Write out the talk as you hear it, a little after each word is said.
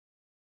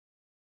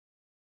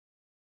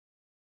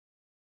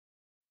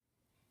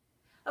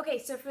Okay,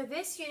 so for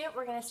this unit,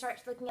 we're going to start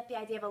looking at the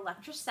idea of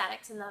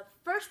electrostatics, and the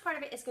first part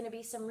of it is going to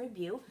be some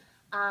review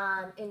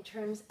in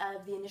terms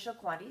of the initial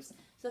quantities.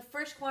 So the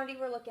first quantity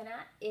we're looking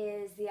at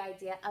is the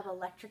idea of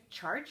electric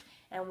charge,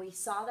 and we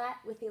saw that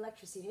with the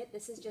electricity unit.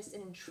 This is just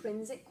an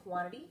intrinsic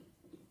quantity.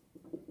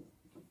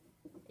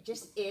 It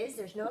just is.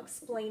 There's no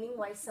explaining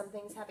why some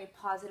things have a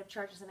positive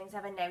charge and some things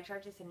have a negative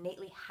charge. They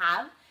innately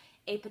have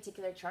a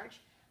particular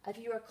charge. If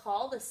you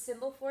recall, the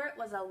symbol for it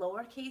was a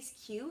lowercase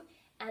q,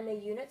 and the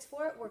units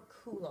for it were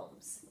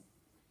coulombs.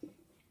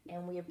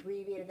 And we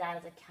abbreviated that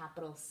as a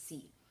capital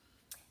C.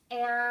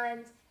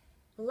 And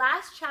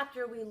last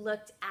chapter, we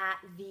looked at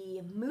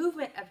the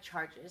movement of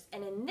charges.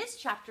 And in this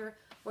chapter,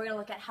 we're going to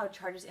look at how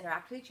charges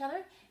interact with each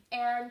other.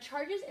 And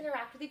charges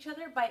interact with each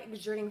other by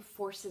exerting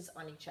forces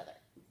on each other.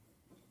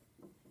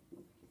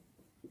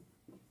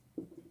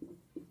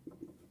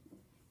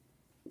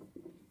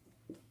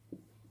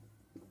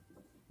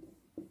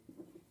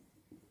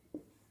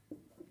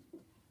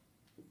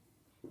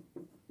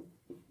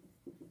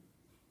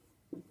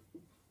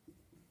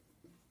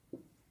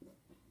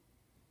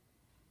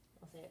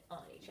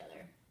 On each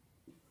other.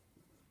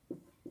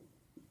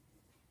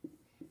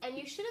 And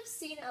you should have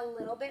seen a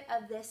little bit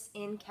of this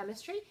in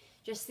chemistry,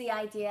 just the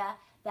idea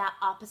that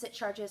opposite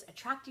charges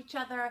attract each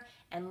other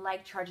and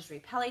like charges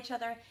repel each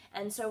other.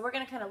 And so we're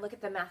going to kind of look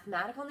at the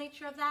mathematical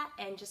nature of that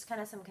and just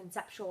kind of some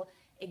conceptual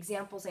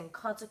examples and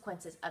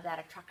consequences of that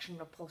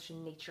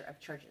attraction-repulsion nature of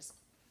charges.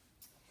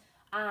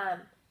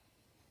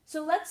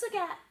 So let's look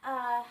at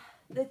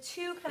the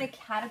two kind of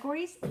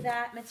categories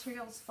that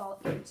materials fall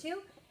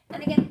into.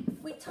 And again,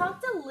 we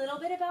talked a little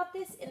bit about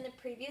this in the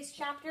previous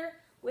chapter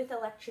with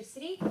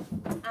electricity.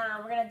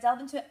 We're going to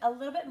delve into it a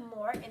little bit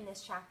more in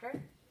this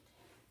chapter.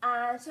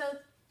 So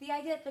the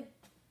idea that the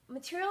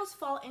materials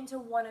fall into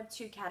one of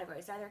two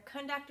categories, either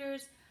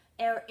conductors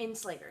or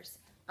insulators.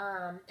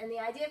 And the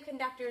idea of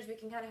conductors, we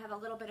can kind of have a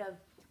little bit of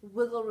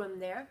wiggle room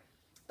there.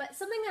 But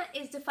something that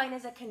is defined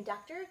as a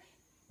conductor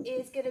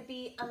is going to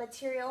be a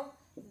material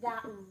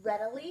that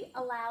readily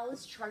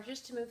allows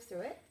charges to move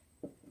through it.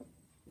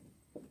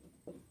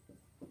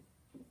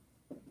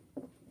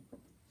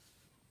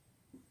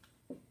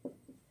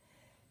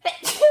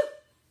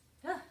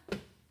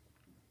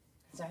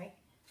 Sorry.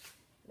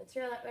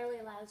 Material that readily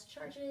allows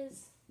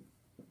charges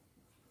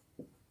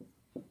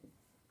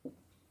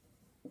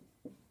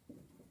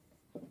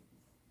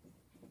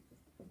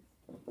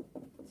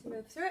to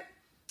move through it.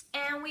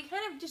 And we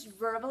kind of just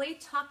verbally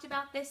talked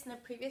about this in the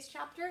previous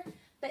chapter,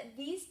 but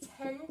these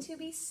tend to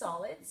be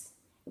solids.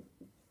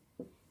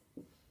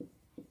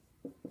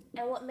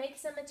 And what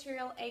makes a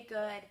material a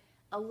good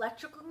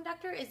electrical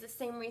conductor is the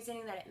same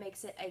reasoning that it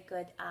makes it a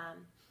good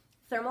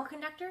thermal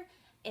conductor.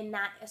 In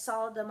that a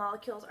solid, the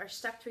molecules are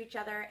stuck to each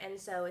other,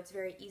 and so it's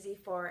very easy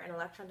for an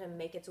electron to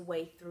make its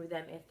way through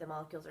them if the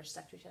molecules are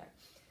stuck to each other.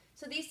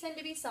 So these tend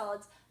to be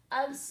solids.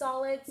 Of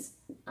solids,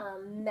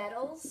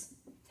 metals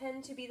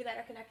tend to be the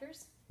better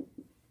conductors.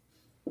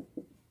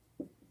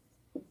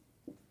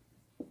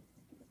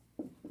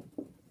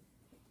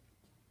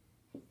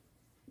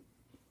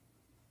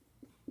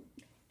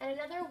 And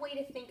another way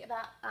to think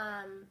about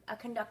a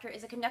conductor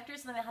is something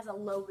that has a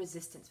low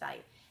resistance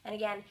value. And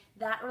again,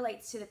 that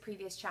relates to the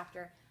previous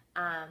chapter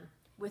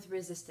with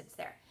resistance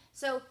there.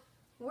 So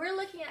we're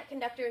looking at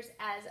conductors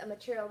as a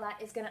material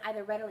that is going to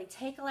either readily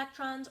take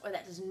electrons or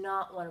that does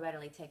not want to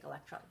readily take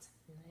electrons.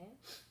 Okay?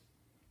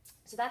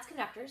 So that's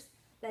conductors.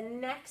 The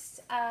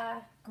next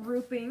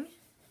grouping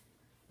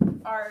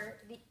are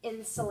the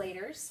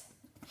insulators.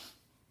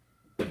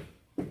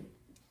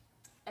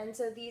 And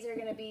so these are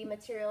going to be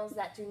materials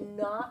that do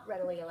not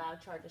readily allow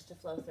charges to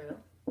flow through.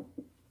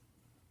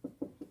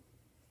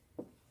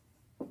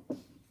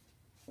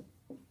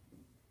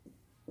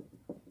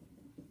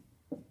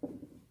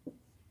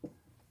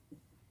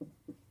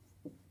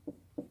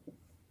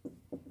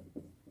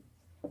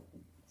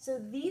 So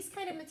these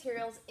kind of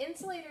materials,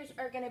 insulators,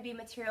 are going to be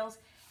materials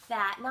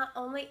that not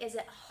only is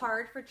it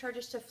hard for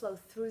charges to flow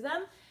through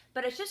them,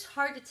 but it's just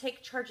hard to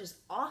take charges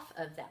off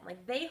of them.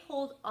 Like they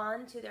hold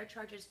on to their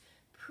charges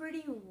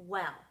pretty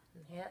well.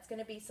 Okay, that's going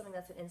to be something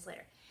that's an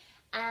insulator.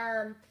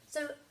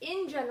 So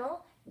in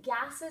general,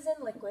 gases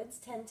and liquids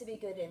tend to be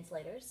good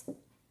insulators.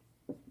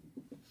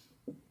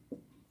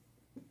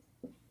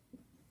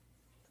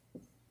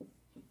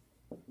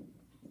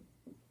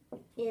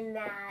 In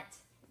that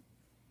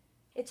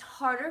it's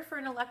harder for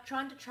an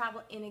electron to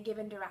travel in a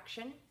given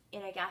direction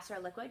in a gas or a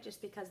liquid just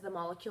because the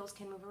molecules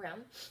can move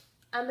around.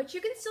 But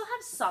you can still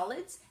have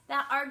solids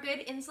that are good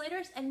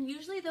insulators, and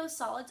usually those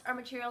solids are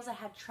materials that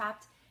have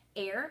trapped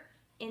air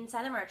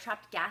inside them or a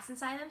trapped gas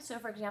inside them. So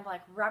for example,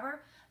 like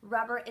rubber.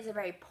 Rubber is a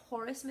very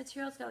porous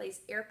material. It's got all these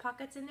air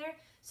pockets in there.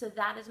 So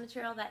that is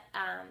material that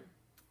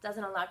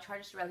doesn't allow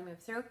charges to readily move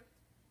through.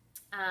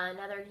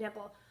 Another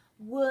example,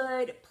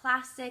 wood,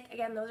 plastic.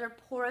 Again, those are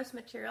porous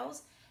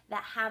materials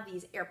that have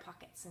these air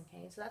pockets.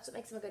 Okay, so that's what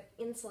makes them a good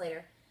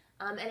insulator.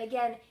 And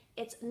again,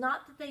 it's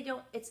not that they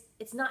don't.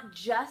 It's not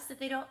just that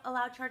they don't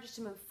allow charges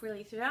to move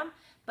freely through them,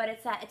 but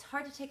it's that it's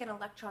hard to take an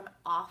electron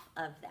off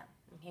of them.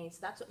 Okay, so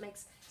that's what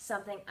makes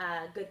something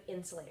a good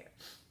insulator.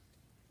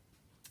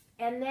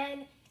 And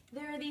then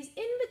there are these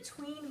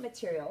in-between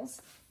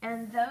materials,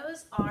 and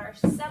those are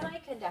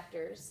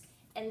semiconductors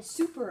and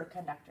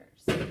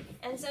superconductors.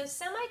 And so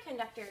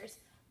semiconductors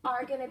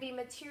are going to be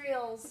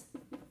materials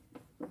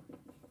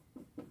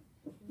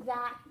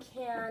that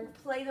can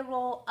play the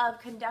role of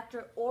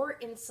conductor or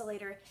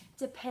insulator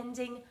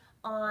depending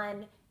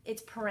on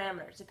its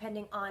parameters,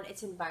 depending on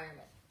its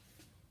environment.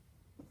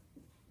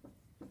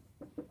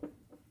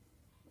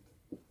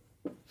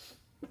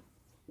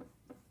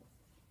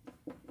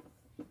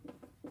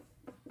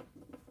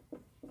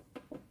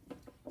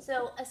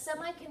 So a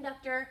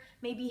semiconductor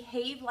may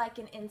behave like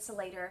an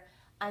insulator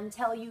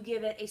until you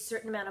give it a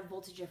certain amount of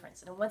voltage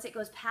difference. And once it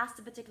goes past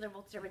a particular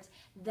voltage difference,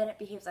 then it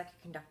behaves like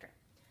a conductor.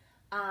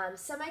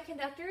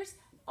 Semiconductors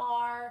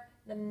are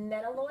the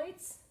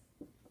metalloids,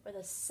 or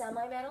the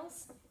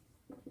semi-metals.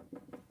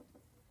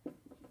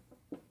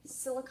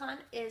 Silicon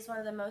is one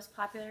of the most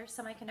popular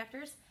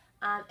semiconductors.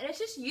 And it's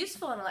just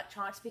useful in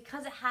electronics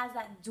because it has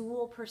that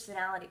dual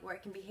personality where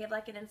it can behave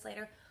like an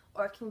insulator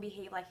or it can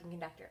behave like a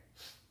conductor.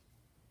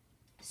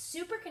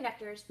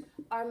 Superconductors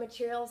are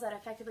materials that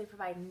effectively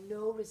provide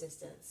no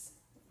resistance.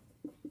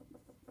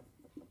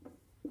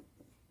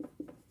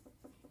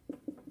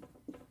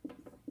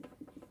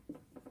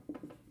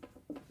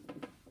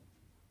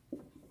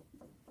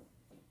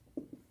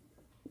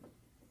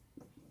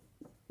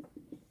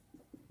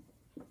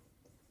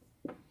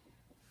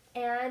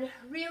 And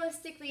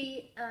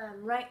realistically,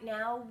 right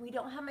now, we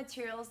don't have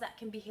materials that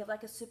can behave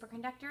like a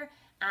superconductor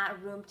at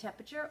room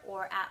temperature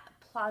or at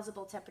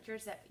plausible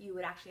temperatures that you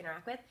would actually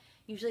interact with.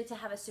 Usually to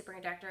have a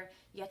superconductor,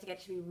 you have to get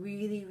it to be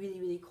really, really,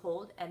 really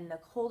cold. And the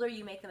colder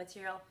you make the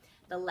material,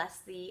 the less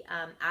the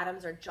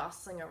atoms are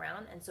jostling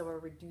around. And so we're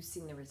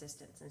reducing the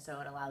resistance. And so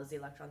it allows the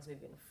electrons to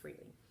move in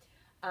freely.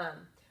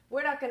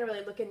 We're not going to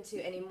really look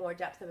into any more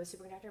depth of a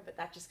superconductor, but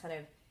that's just kind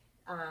of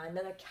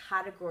another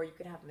category you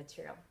could have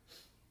material.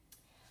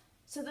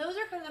 So those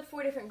are kind of the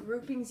four different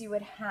groupings you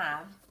would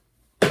have.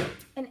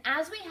 And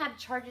as we have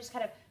charges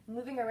kind of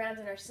moving around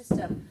in our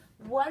system,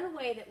 one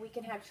way that we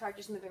can have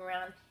charges moving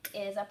around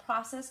is a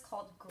process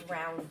called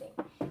grounding.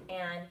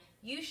 And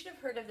you should have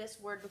heard of this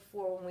word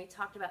before when we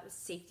talked about the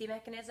safety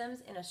mechanisms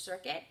in a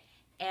circuit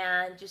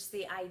and just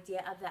the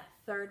idea of that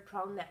third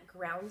prong, that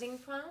grounding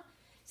prong.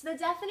 So the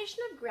definition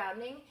of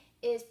grounding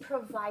is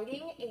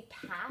providing a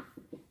path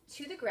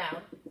to the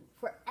ground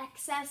for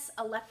excess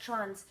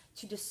electrons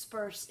to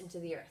disperse into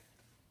the earth.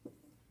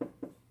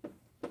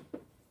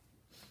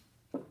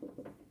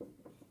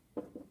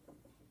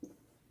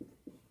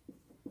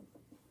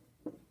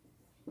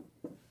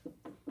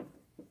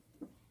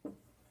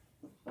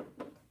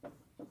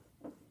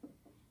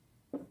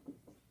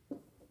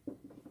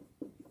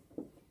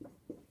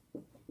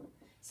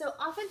 So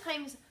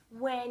oftentimes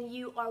when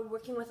you are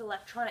working with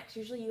electronics,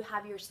 usually you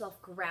have yourself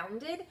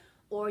grounded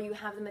or you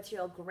have the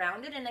material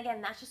grounded. And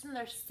again, that's just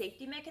another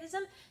safety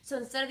mechanism. So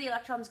instead of the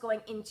electrons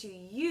going into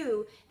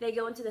you, they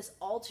go into this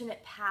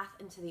alternate path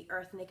into the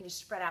earth and they can just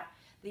spread out.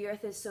 The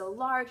earth is so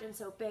large and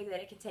so big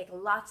that it can take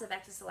lots of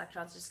excess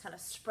electrons just kind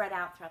of spread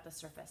out throughout the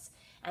surface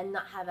and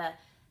not have a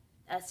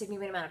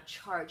significant amount of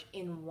charge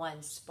in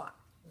one spot.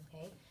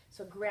 Okay?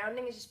 So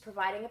grounding is just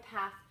providing a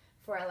path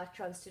for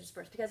electrons to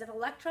disperse. Because if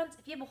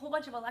you have a whole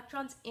bunch of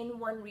electrons in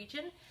one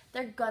region,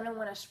 they're gonna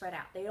want to spread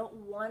out. They don't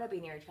want to be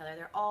near each other.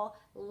 They're all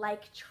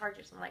like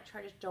charges, and like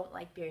charges don't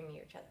like being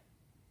near each other.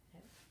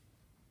 Okay?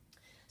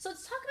 So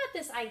let's talk about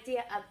this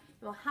idea of,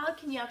 well, how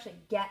can you actually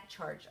get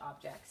charged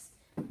objects?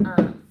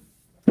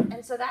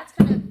 And so that's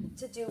kind of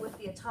to do with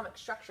the atomic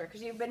structure,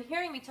 because you've been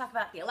hearing me talk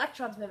about the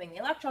electrons moving, the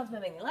electrons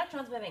moving, the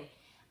electrons moving.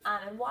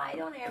 And why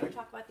don't I ever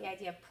talk about the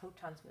idea of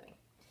protons moving?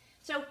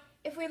 So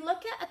if we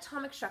look at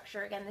atomic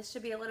structure, again, this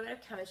should be a little bit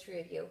of chemistry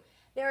review.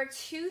 There are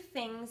two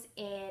things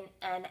in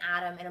an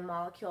atom, in a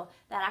molecule,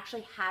 that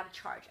actually have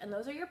charge. And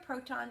those are your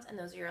protons and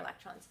those are your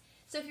electrons.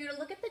 So if you were to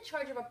look at the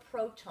charge of a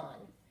proton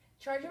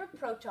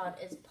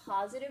is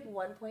positive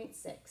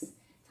 1.6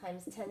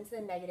 times 10 to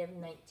the negative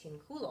 19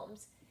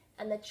 coulombs.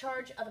 And the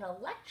charge of an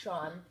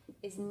electron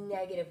is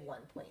negative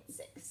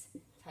 1.6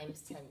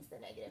 times 10 to the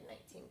negative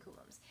 19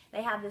 coulombs.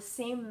 They have the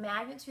same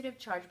magnitude of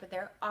charge, but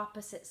they're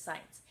opposite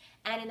signs.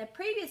 And in the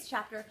previous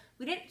chapter,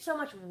 we didn't so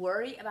much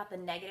worry about the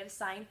negative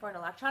sign for an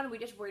electron. We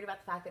just worried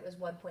about the fact that it was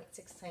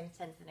 1.6 times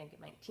 10 to the negative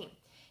 19.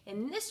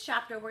 In this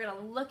chapter, we're going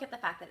to look at the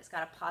fact that it's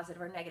got a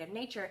positive or negative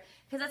nature,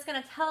 because that's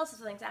going to tell us if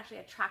something's actually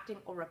attracting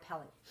or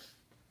repelling.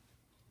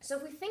 So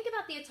if we think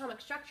about the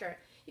atomic structure,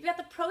 you've got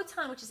the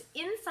proton, which is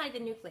inside the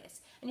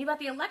nucleus, and you've got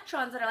the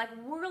electrons that are like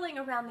whirling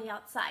around the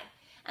outside.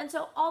 And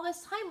so all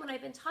this time when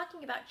I've been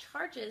talking about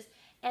charges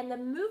and the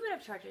movement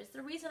of charges,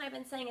 the reason I've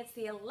been saying it's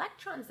the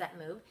electrons that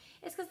move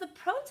is because the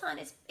proton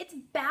it's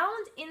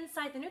bound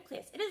inside the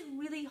nucleus. It is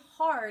really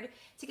hard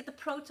to get the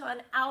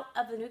proton out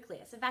of the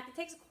nucleus. In fact, it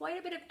takes quite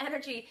a bit of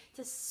energy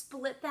to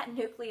split that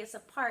nucleus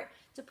apart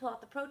to pull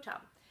out the proton.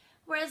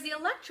 Whereas the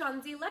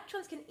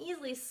electrons can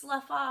easily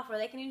slough off, or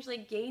they can usually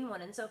gain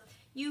one. And so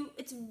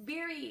it's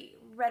very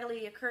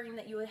readily occurring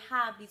that you would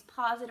have these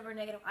positive or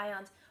negative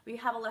ions where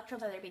you have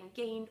electrons either being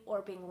gained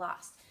or being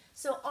lost.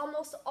 So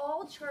almost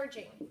all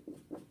charging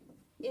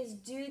is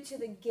due to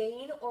the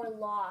gain or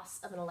loss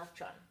of an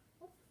electron.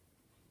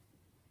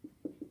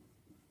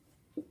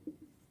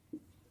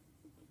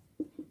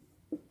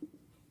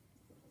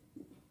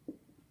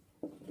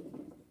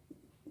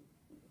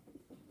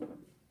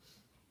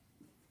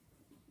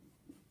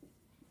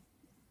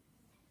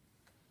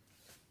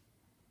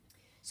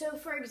 So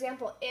for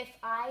example, if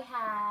I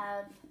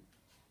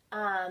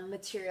have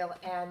material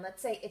and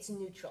let's say it's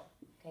neutral,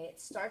 okay, it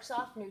starts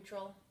off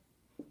neutral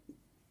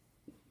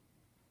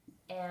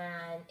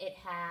and it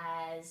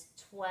has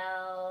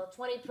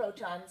 20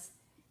 protons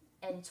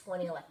and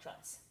 20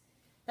 electrons.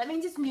 That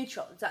means it's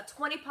neutral. It's got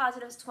 20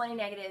 positives, 20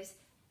 negatives,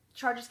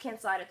 charges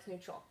cancel out, it's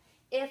neutral.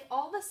 If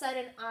all of a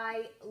sudden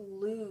I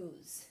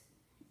lose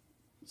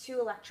 2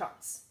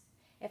 electrons,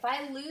 if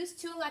I lose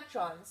 2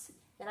 electrons,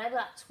 then I've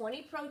got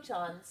 20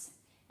 protons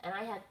and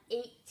I have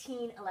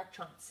 18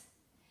 electrons.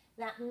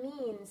 That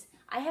means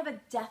I have a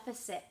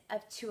deficit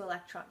of 2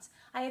 electrons.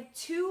 I have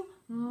 2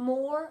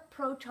 more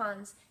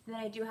protons than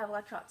I do have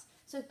electrons.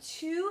 So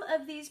 2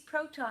 of these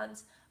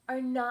protons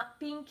are not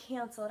being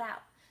canceled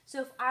out.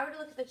 So if I were to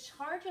look at the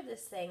charge of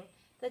this thing,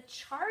 the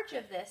charge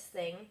of this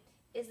thing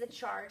is the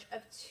charge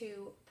of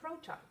 2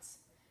 protons,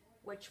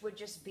 which would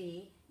just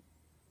be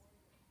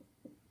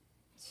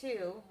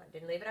 2, I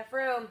didn't leave enough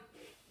room,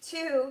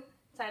 2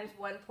 times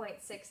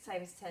 1.6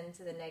 times 10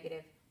 to the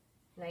negative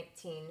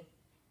 19,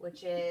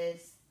 which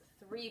is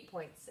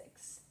 3.6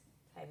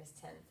 times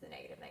 10 to the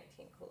negative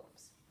 19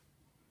 coulombs.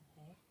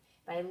 Okay.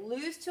 If I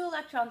lose 2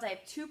 electrons, I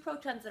have 2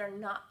 protons that are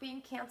not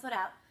being canceled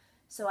out,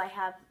 so I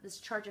have this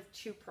charge of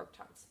 2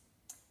 protons.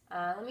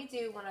 Let me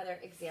do one other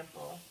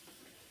example.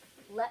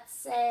 Let's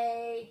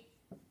say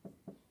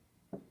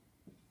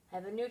I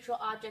have a neutral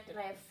object and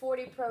I have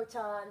 40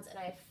 protons and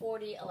I have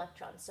 40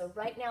 electrons. So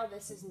right now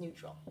this is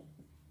neutral.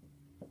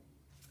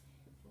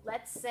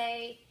 Let's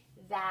say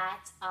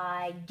that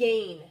I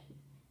gain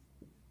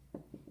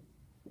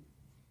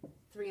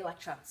 3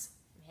 electrons.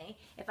 Okay?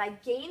 If I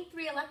gain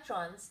 3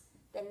 electrons,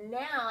 then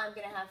now I'm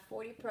going to have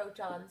 40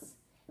 protons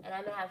and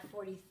I'm going to have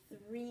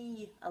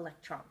 43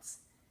 electrons.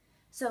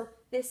 So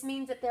this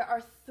means that there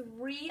are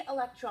 3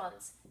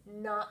 electrons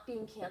not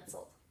being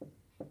canceled.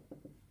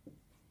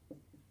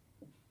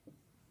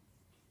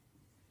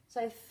 So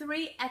I have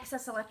 3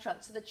 excess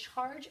electrons. So the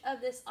charge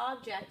of this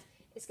object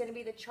is going to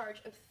be the charge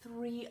of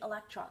 3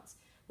 electrons,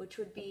 which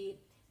would be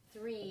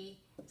 3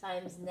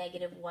 times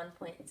negative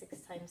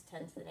 1.6 times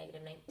 10 to the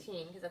negative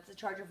 19, because that's the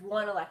charge of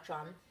 1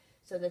 electron.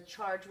 So the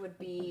charge would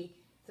be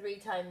 3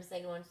 times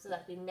negative 1, so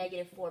that would be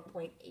negative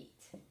 4.8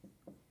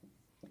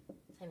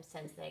 times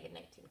 10 to the negative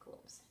 19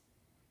 coulombs.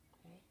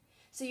 Okay?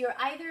 So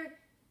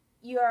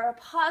you're a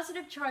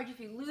positive charge if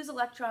you lose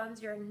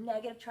electrons, you're a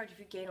negative charge if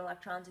you gain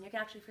electrons, and you can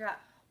actually figure out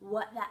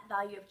what that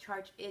value of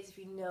charge is if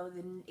you know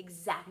the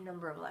exact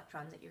number of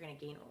electrons that you're going to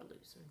gain or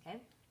lose. Okay?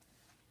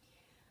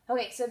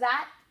 Okay, so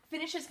that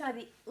finishes kind of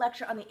the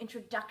lecture on the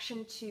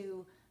introduction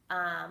to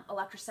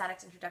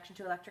electrostatics, introduction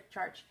to electric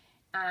charge.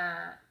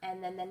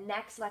 And then the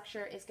next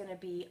lecture is going to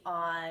be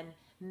on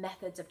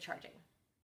methods of charging.